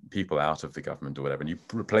individual people out of the government or whatever, and you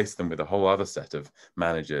replace them with a whole other set of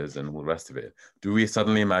managers and all the rest of it, do we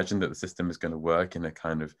suddenly imagine that the system is going to work in a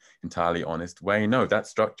kind of entirely honest way? No, that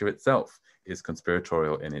structure itself is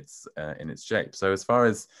conspiratorial in its shape. So as far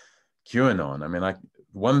as QAnon, I mean,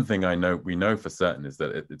 one thing we know for certain is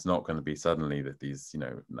that it's not going to be suddenly that these,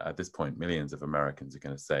 at this point, millions of Americans are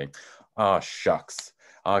going to say, "Oh, shucks,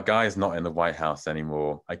 our guy's not in the White House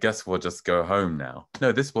anymore. I guess we'll just go home now."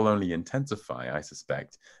 No, this will only intensify, I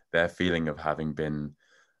suspect, their feeling of having been,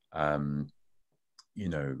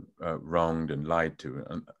 wronged and lied to.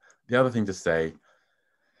 And the other thing to say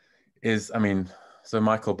is, I mean, so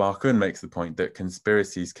Michael Barkun makes the point that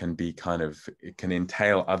conspiracies can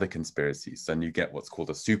entail other conspiracies. And you get what's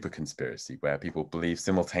called a super conspiracy, where people believe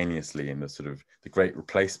simultaneously in the sort of the Great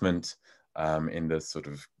Replacement, in the sort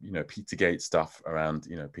of, Pizzagate stuff around,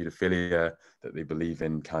 pedophilia, that they believe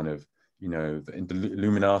in kind of, the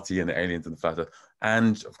Illuminati and the aliens and the flat earth,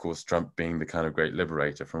 and of course, Trump being the kind of great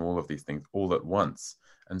liberator from all of these things all at once.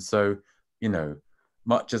 And so, you know,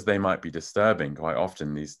 much as they might be disturbing, quite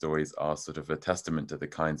often these stories are sort of a testament to the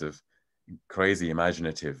kinds of crazy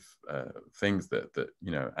imaginative things that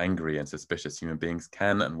you know, angry and suspicious human beings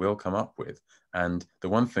can and will come up with. And the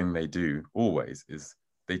one thing they do always is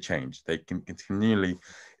they change. They can continually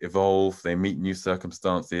evolve. They meet new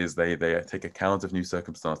circumstances. They take account of new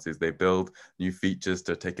circumstances. They build new features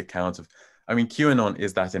to take account of. I mean, QAnon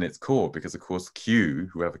is that in its core, because of course Q,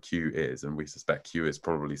 whoever Q is, and we suspect Q is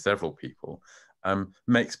probably several people,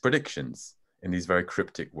 makes predictions in these very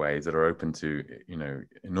cryptic ways that are open to, you know,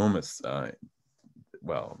 enormous,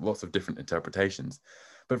 well, lots of different interpretations.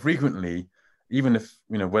 But frequently, even if,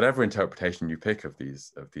 you know, whatever interpretation you pick of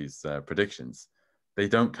these predictions, they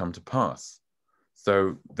don't come to pass.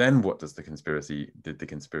 So then what did the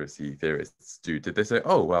conspiracy theorists do? Did they say,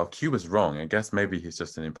 oh, well, Q was wrong, I guess maybe he's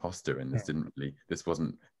just an imposter and this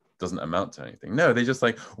doesn't amount to anything? No, they just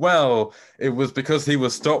like, well, it was because he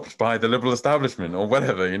was stopped by the liberal establishment or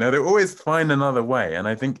whatever, you know. They always find another way. And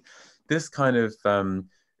I think this kind of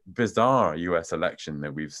bizarre US election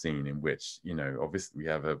that we've seen, in which, you know, obviously we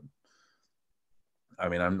have I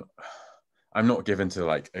mean, I'm not given to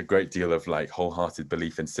like a great deal of like wholehearted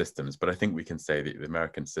belief in systems, but I think we can say that the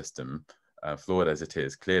American system, flawed as it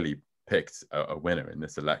is, clearly picked a winner in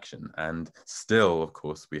this election. And still, of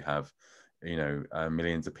course, we have, you know,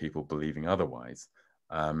 millions of people believing otherwise.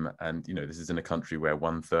 And, you know, this is in a country where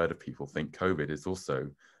 1/3 of people think COVID is also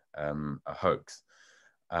a hoax.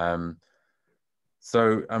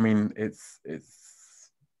 So, I mean, it's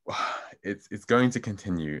going to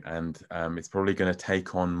continue, and it's probably going to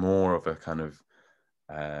take on more of a kind of,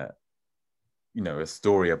 you know, a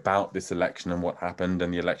story about this election and what happened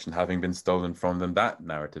and the election having been stolen from them. That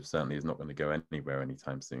narrative certainly is not going to go anywhere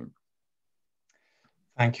anytime soon.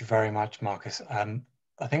 Thank you very much, Marcus.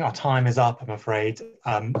 I think our time is up, I'm afraid.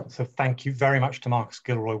 So thank you very much to Marcus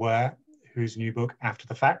Gilroy-Ware, whose new book, After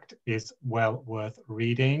the Fact, is well worth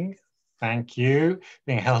reading. Thank you.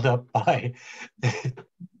 Being held up by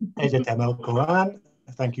Ece Temelkuran.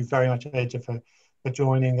 Thank you very much, Ece, for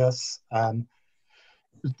joining us.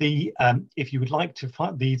 If you would like to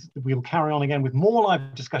find these, we'll carry on again with more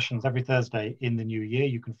live discussions every Thursday in the new year.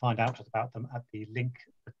 You can find out about them at the link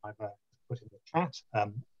that I've put in the chat.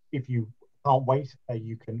 If you can't wait,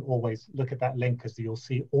 you can always look at that link, as you'll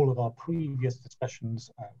see all of our previous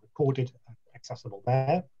discussions recorded and accessible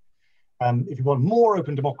there. If you want more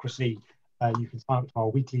open democracy, you can sign up to our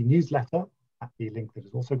weekly newsletter at the link that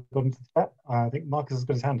is also gone into the chat. I think Marcus has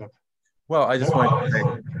got his hand up. Well, I just want to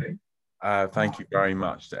say thank you very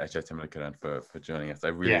much to Ece Temelkuran for joining us. I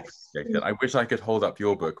really appreciate it. I wish I could hold up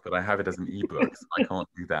your book, but I have it as an ebook, so I can't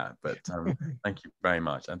do that. But thank you very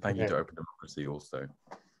much. And thank you to Open Democracy also.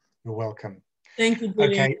 You're welcome. Thank you,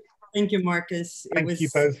 Julian. Okay. Thank you, Marcus. Thank you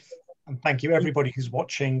both. And thank you everybody who's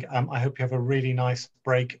watching. I hope you have a really nice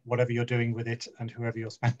break, whatever you're doing with it and whoever you're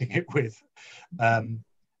spending it with.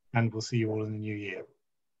 And we'll see you all in the new year.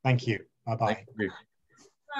 Thank you. Bye-bye.